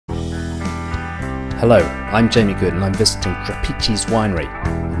Hello, I'm Jamie Good and I'm visiting Trapiche's winery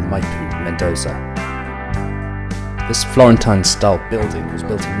in Maipu, Mendoza. This Florentine-style building was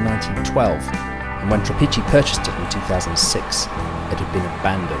built in 1912, and when Trapiche purchased it in 2006, it had been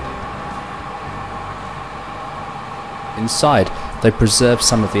abandoned. Inside, they preserved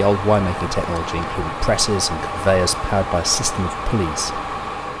some of the old winemaking technology, including presses and conveyors powered by a system of pulleys.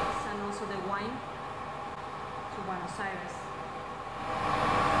 And also the wine to Buenos Aires.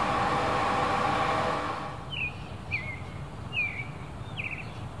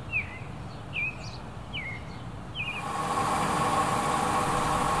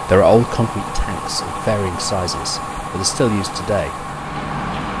 There are old concrete tanks of varying sizes that are still used today.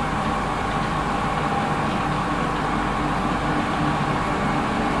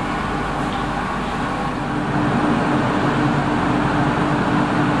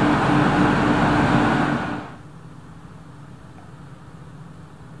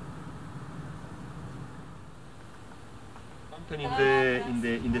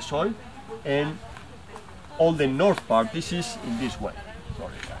 In the soil, and all the north part, this is in this way.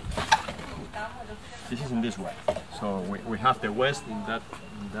 Sorry, guys. This is in this way. So we have the west in that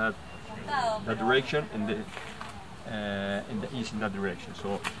direction, and the east in that direction.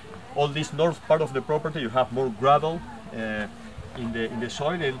 So all this north part of the property, you have more gravel in the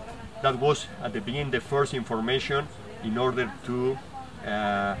soil, and that was at the beginning the first information in order to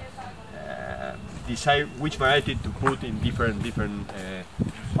decide which variety to put in different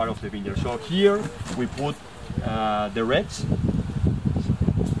part of the vineyard. So here we put the reds.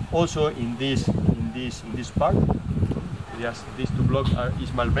 Also in this part, yes, these two blocks is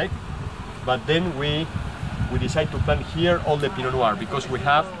Malbec. But then we decide to plant here all the Pinot Noir because we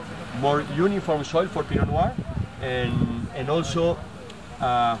have more uniform soil for Pinot Noir, and also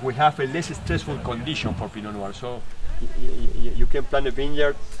we have a less stressful condition for Pinot Noir. So you can plant a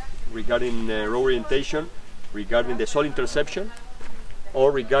vineyard regarding row orientation, regarding the soil interception,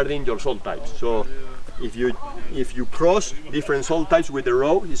 or regarding your soil types. So if you cross different soil types with the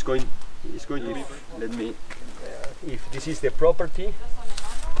row, it's going to be, let me, if this is the property,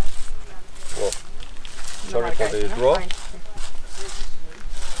 oh, sorry for the draw.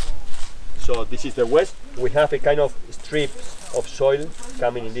 So this is the west. We have a kind of strip of soil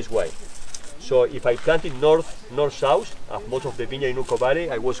coming in this way. So if I planted north-south, as most of the vineyard in Uco Valley,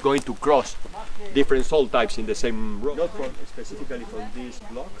 I was going to cross different soil types in the same row. Not specifically from this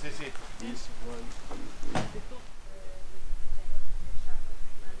block. This one.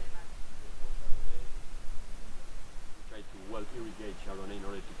 Try to well irrigate Chardonnay in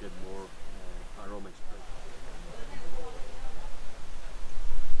order to get more aroma expression.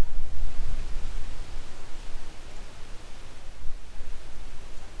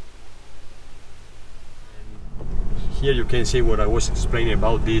 Here you can see what I was explaining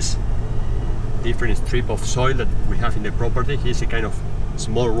about this different strip of soil that we have in the property. Here's a kind of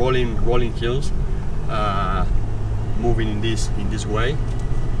small rolling hills moving in this way.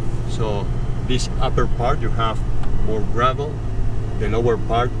 So this upper part you have more gravel, the lower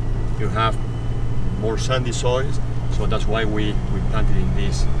part you have more sandy soils. So that's why we planted in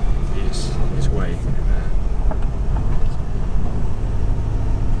this way.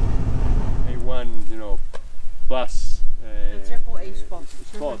 A1, plus. Triple A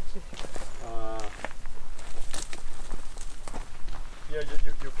spot. Here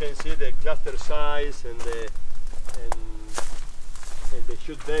you can see the cluster size and the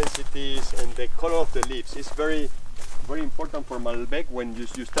shoot densities and the color of the leaves. It's very important for Malbec. When you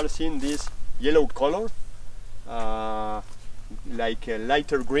start seeing this yellow color, like a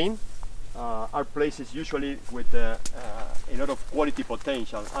lighter green, are places usually with a lot of quality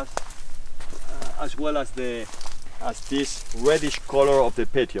potential, as well as this reddish color of the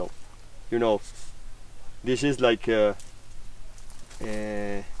petiole. This is like a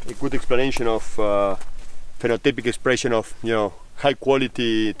good explanation of phenotypic expression of high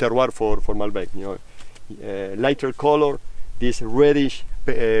quality terroir for Malbec. Lighter color, this reddish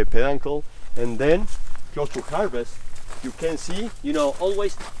peduncle, and then close to harvest you can see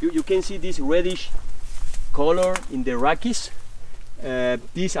always you can see this reddish color in the rachis.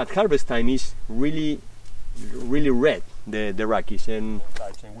 This at harvest time is really red, the rachis, and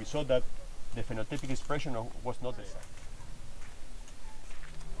we saw that the phenotypic expression was not the same.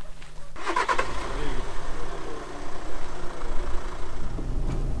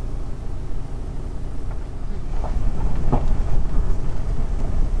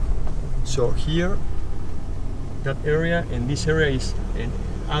 So here, that area and this area is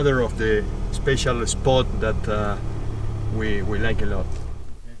another of the special spot that we like a lot.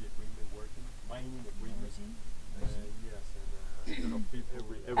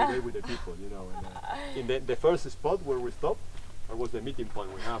 day with the people, you know. And, in the first spot where we stopped, that was the meeting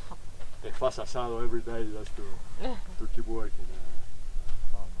point. We have a fast asado every day just to keep working.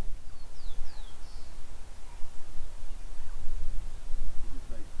 It's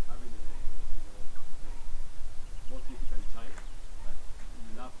like having a most difficult child that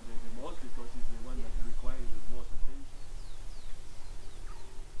you love the most because it's the one that requires the most attention.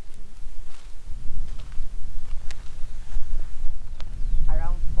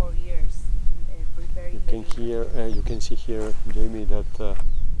 Around 4 years preparing. You can see here, Jamie, that